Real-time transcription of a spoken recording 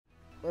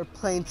We're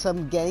playing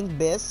some Gang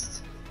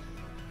Beasts.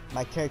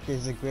 My character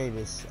is the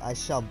greatest. I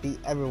shall beat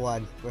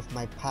everyone with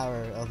my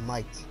power of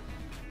might.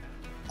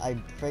 I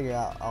figured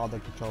out all the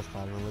controls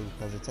finally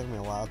because it took me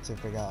a while to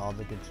figure out all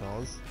the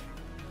controls.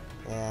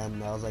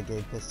 And I was like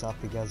getting pissed off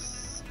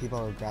because people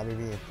were grabbing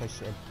me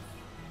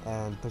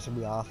and pushing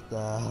me off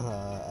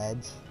the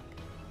edge.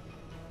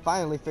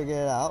 Finally figured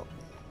it out.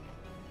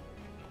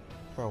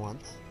 For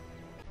once.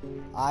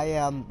 I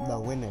am the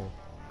winner.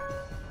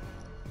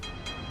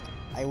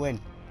 I win.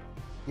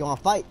 You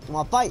wanna fight? You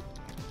wanna fight?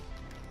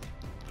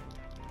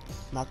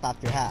 Knocked off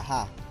your hat,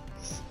 huh?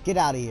 Get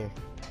out of here.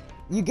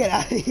 You get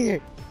out of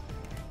here.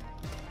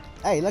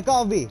 Hey, let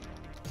go of me.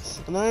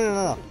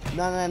 No,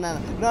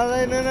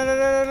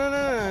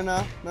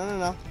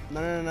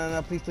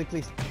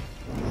 please.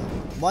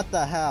 What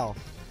the hell?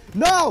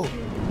 No!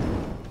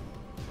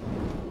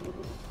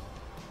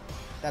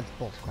 That's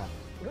bullcrap.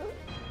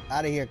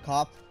 Out of here,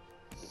 cop.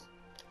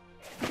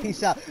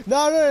 Peace out.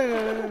 No.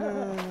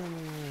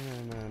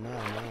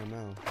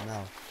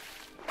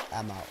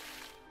 I'm out.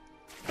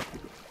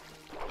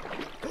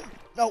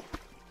 No.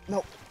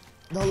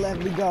 Don't let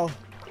me go.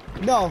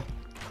 No.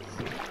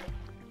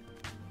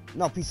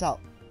 No, peace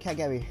out. Can't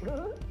get me.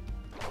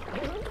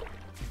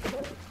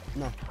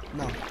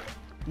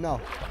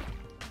 No.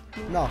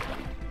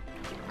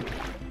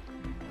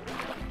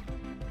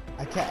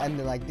 I can't end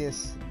it like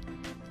this.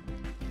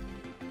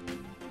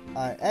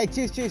 Alright. Hey,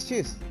 choose.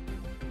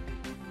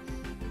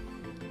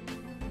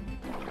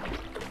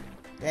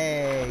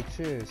 Hey,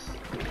 choose.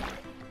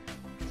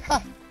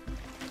 Ha!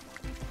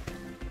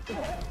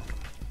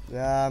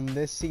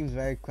 This seems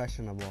very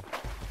questionable.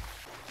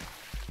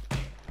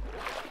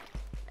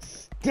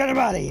 Get him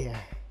out of here!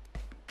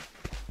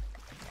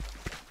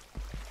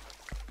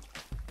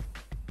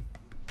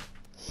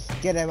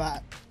 Get him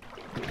out!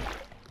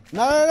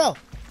 No!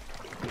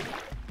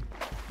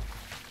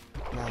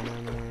 No,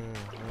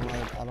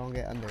 I don't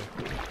get under.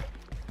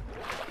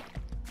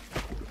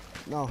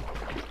 No!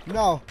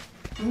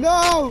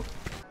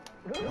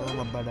 Oh,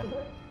 my brother.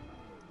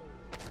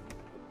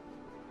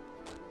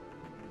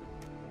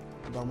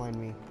 Don't mind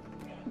me.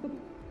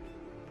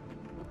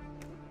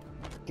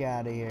 Get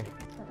out of here.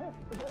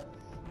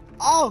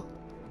 Oh!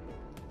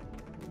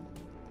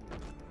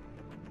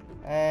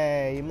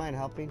 Hey, you mind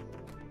helping?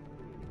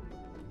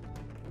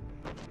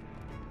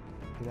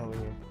 Get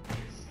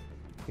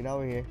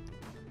over here.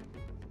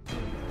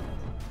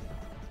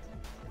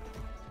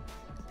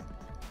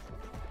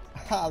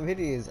 I'm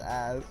hitting his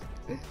ass.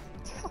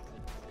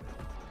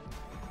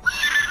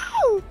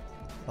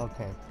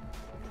 Okay.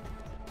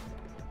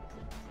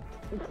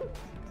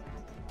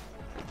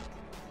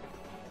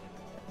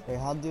 Hey,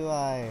 how do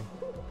I...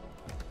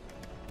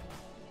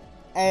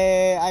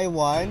 Hey, I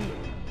won.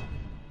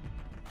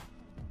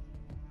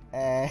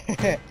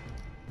 Okay,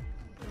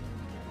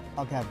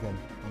 I'm good.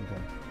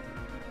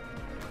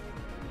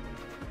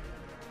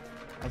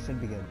 I should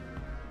be good.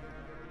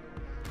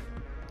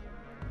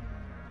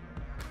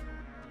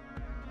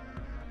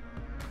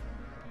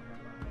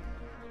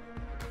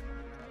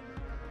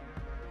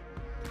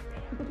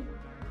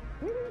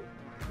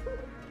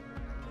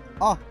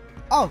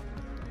 Oh!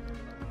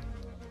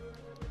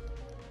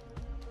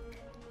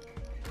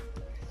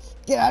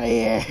 Get out of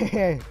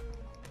here!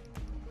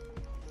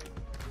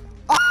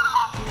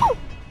 Oh!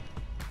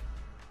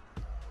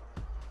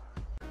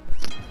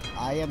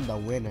 I am the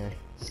winner.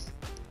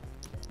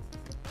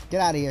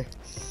 Get out of here.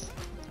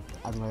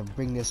 I'm gonna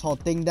bring this whole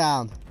thing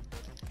down.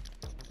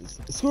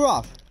 Screw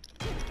off.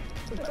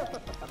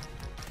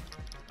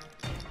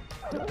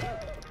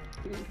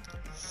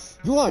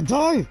 You wanna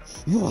die?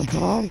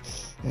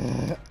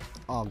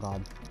 Oh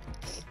god.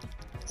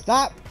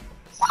 Stop!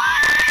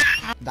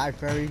 Die,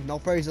 furry. No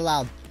furries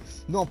allowed.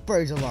 No.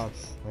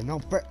 No.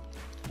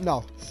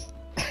 No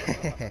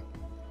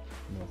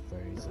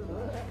furries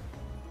allowed.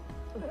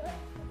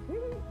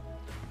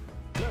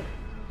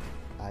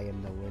 I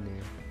am the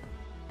winner.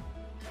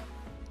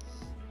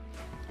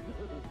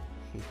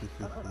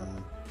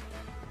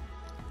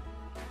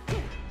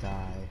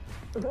 Die.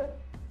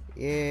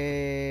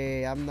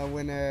 Yay, I'm the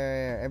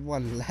winner.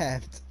 Everyone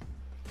left.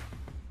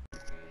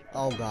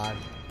 Oh god.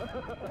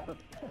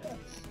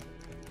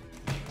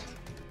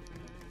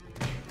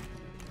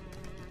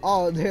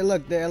 Oh, there,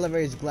 look, the elevator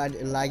is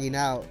lagging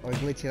out or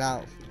glitching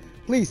out.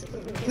 Please.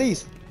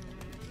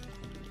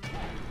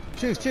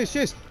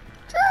 Choose.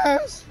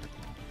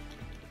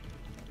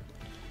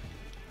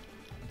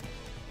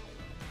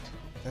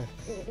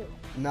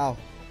 No.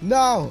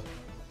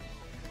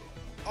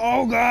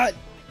 Oh god.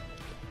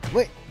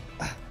 Wait.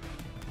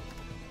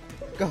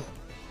 Go.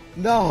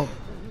 No.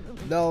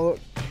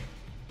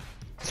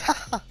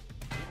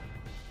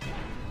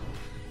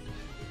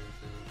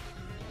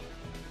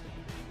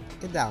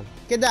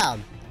 Get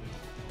down.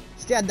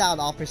 Stand down,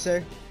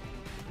 officer.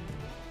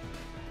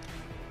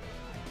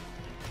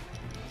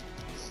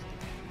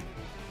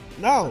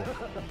 No.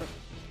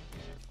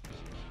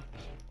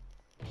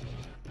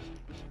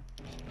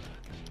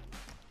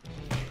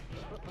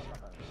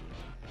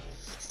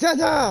 Stand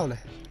down.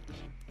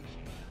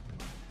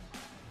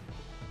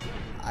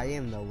 I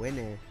am the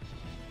winner.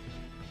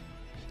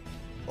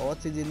 Well,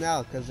 what to do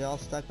now? Because they're all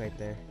stuck right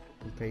there.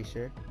 I'm pretty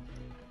sure.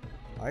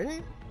 Are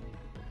they?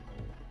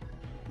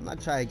 I'm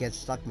not trying to get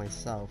stuck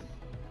myself.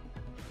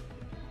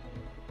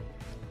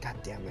 God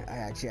damn it. I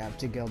actually have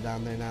to go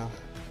down there now.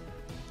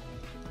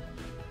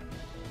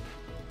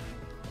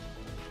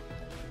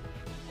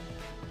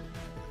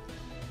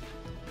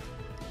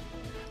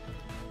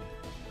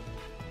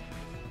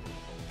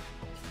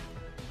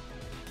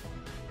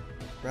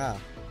 Bruh.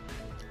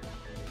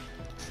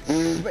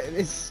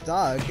 It's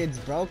stuck. It's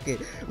broken.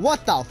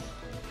 What the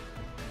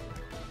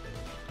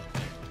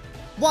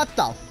What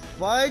the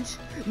fudge?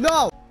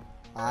 No!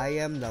 I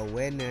am the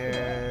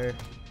winner.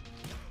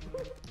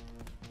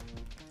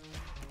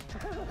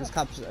 This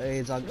cop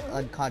is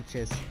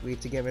unconscious. We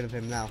need to get rid of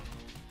him now.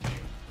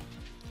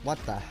 What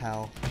the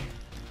hell?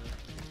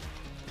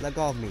 Let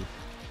go of me.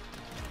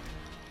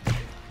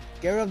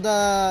 Get rid of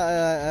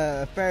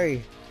the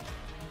fairy.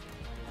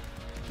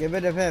 Get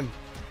rid of him.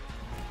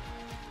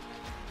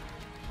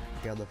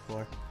 Get on the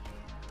floor.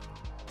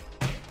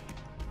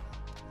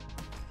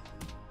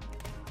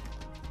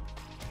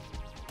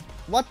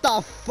 What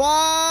the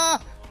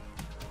fuck?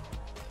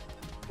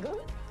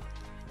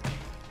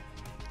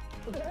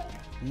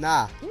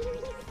 Nah.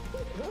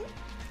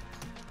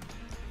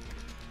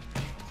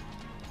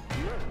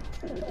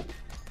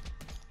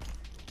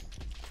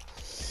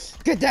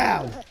 Get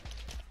down.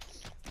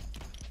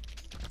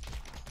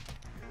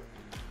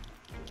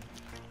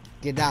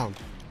 Get down.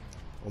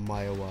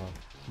 Omae wa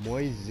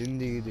moi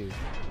zinderu.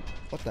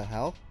 What the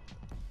hell?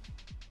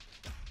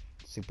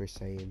 Super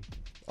Saiyan.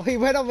 Oh, he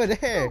went over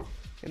there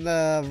in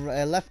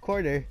the left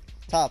corner,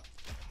 top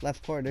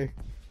left corner.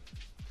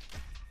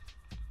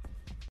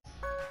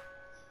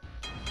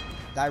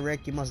 Die,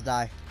 Rick. You must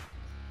die.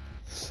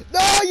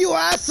 No, you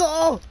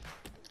asshole!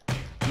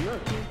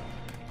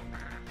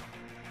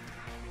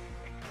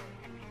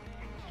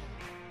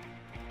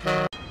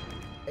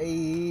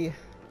 Hey.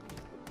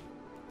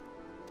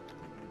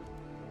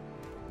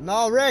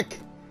 No, Rick!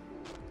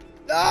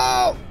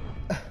 No!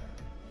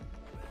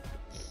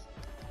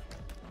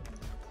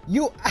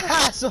 You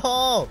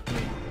asshole!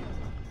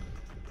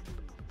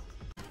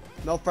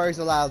 No furries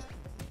allowed.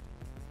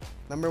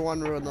 Number 1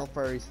 rule, no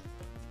furries.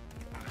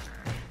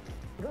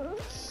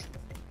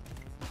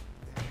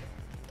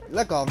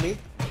 Let go of me.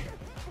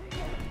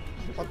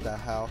 What the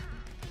hell?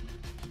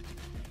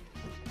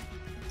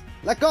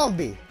 Let go of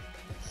me!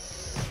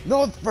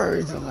 No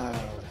furries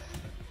allowed.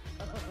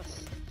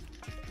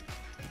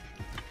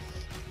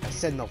 I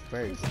said no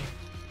furries.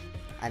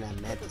 And I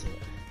meant it.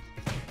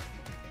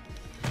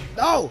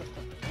 No!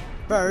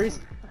 Furries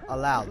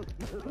allowed.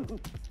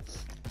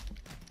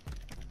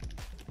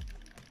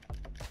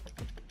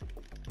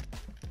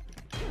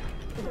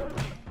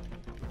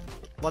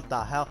 What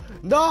the hell?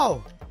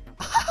 No!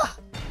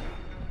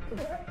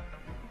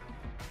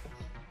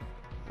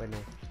 Winner.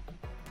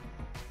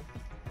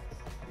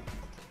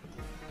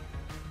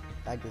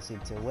 I just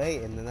need to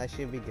wait and then I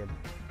should be good.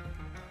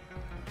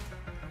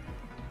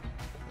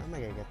 How am I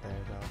gonna get there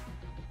though?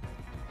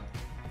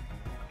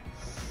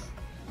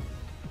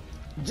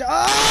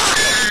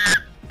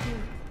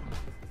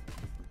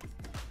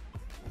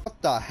 What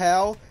the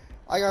hell?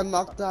 I got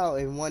knocked out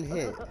in one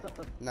hit.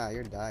 Nah,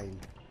 you're dying.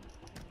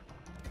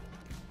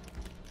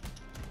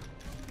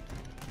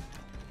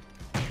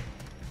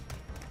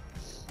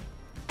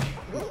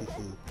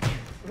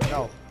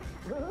 No.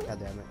 God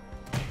damn it.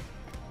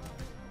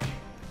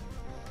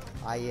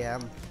 I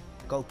am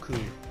Goku.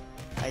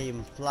 I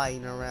am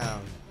flying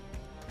around.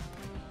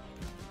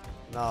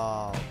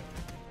 No.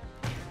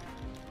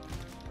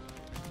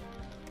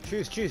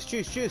 Choose. Choose.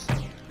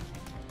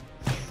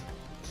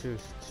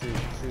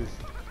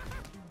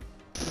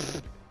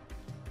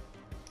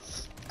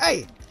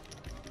 Hey!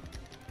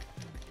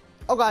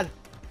 Oh god.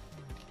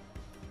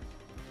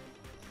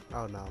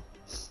 Oh no.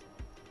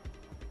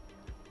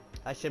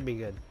 I should be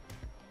good.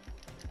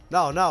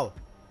 No! No!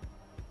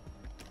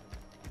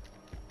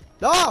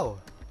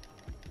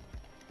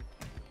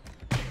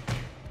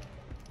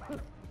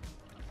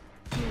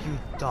 You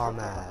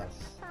dumbass.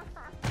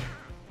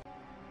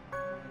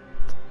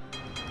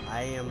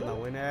 I am the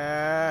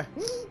winner.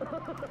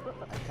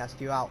 I cast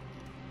you out.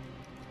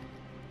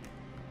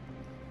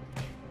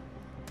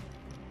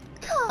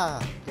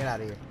 Get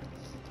out of here.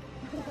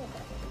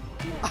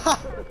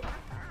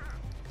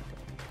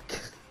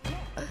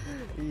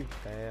 You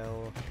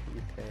fail.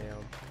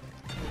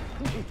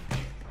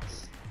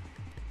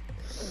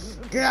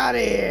 Get out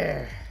of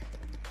here!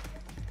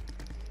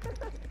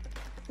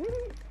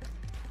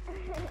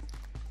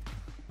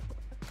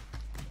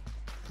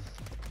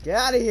 Get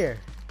out of here!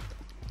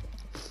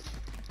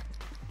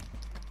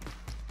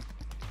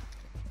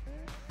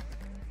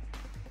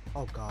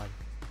 Oh god.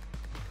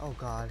 Oh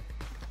god.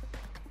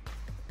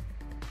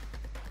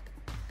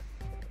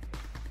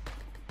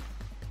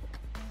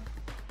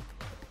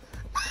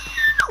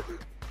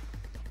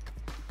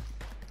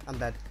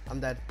 I'm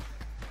dead.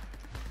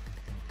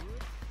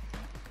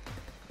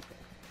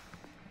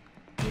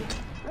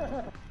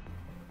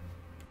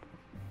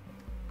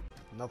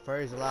 No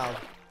furries allowed.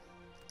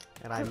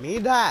 And I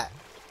mean that.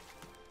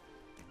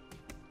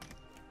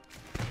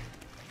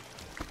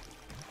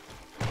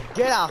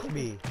 Get off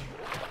me.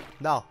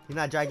 No, you're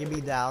not dragging me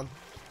down.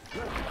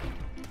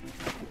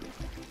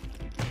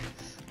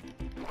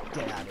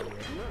 Get out of here.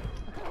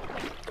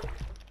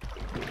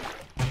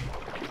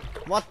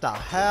 What the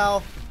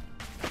hell?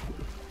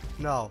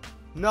 No.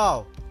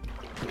 No.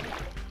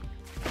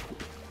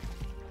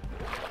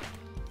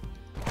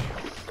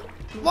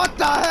 What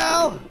the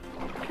hell?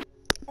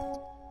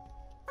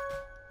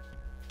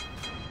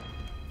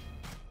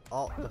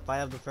 Oh, the fight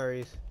of the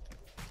furries.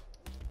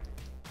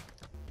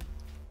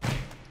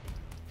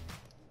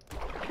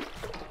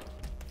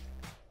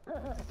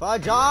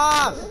 Fudge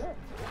off!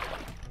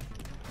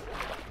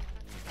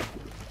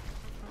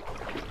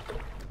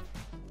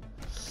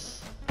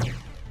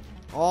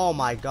 Oh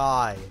my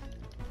god.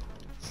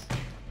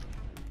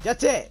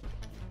 That's it!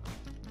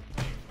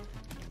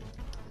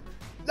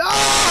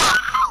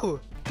 No!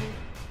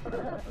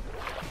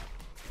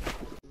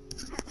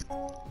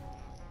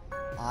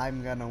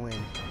 I'm gonna win.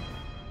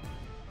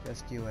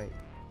 Just you wait.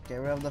 Get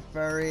rid of the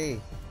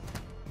furry.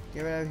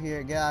 Get rid of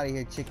here. Get out of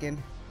here,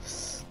 chicken.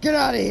 Get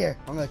out of here!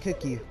 I'm gonna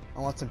cook you. I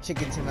want some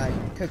chicken tonight.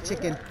 Cook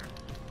chicken.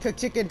 Cook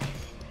chicken.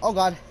 Oh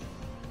god.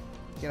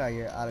 Get out of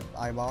here, out of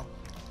eyeball.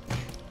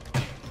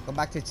 Go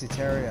back to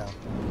Titeria.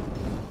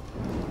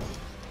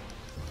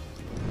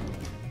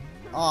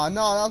 Oh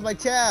no, that was my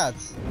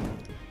chance.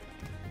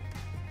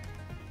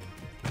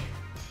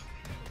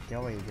 Get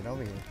over here, get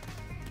over here.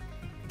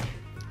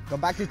 Go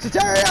back to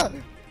Titeria!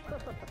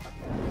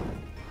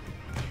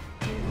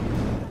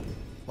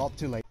 Well,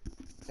 too late.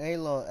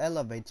 Halo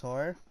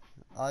Elevator.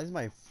 Oh, this is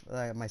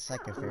my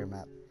second favorite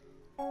map.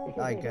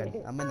 Alright,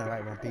 good. I'm in the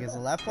right one because the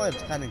left one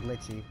is kind of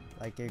glitchy.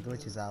 Like it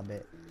glitches out a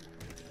bit.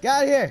 Get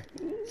out of here!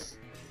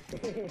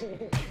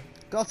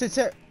 Go to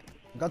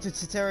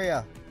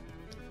Titeria.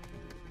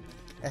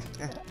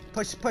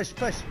 Push, push,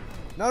 push.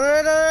 No, no,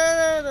 no,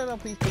 no, no, no, no,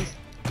 please, please.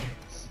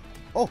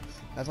 Oh,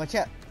 that's my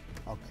chat.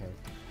 Okay.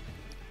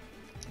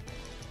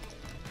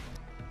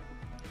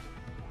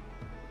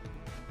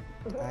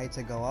 I need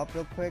to go up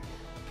real quick.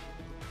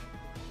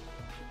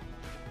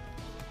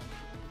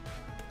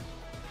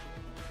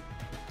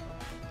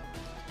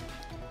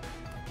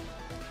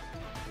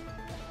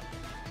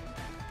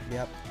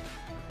 Yep,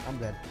 I'm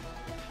good.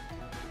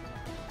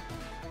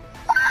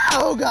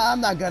 Oh god,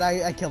 I'm not good.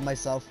 I killed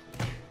myself.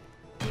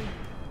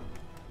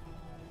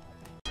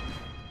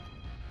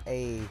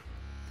 Hey.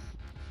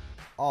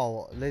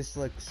 Oh, this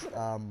looks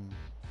oh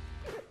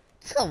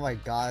my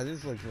god,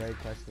 this looks very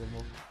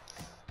questionable.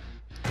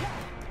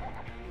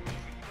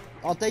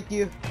 Oh, thank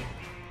you.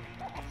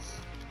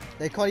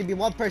 There can only be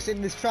one person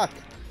in this truck.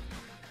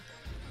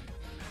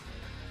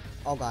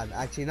 Oh god,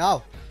 actually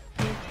no.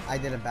 I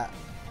did it bad.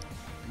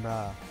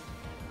 Bruh.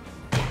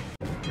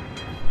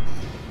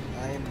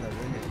 I am the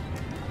winner.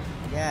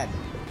 Again.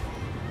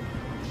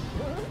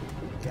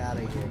 Get out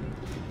of here.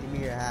 Give me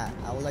your hat.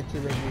 I will let you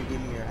live here.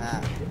 Give me your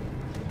hat.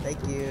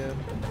 Thank you.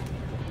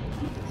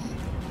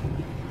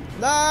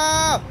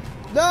 No!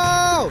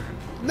 No!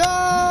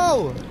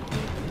 No!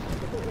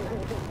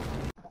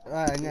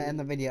 Alright, I'm gonna end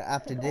the video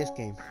after this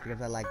game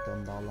because I like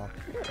Gondola.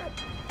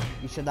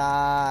 You should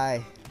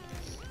die.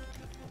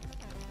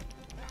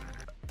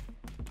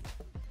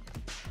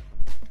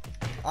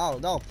 Oh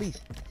no,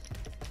 please.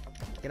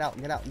 Get out,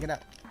 get out, get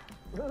out.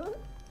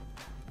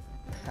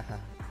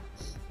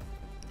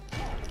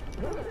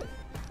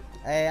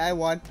 Hey, I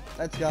won.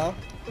 Let's go.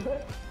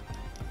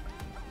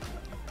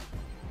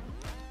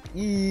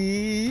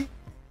 Yee.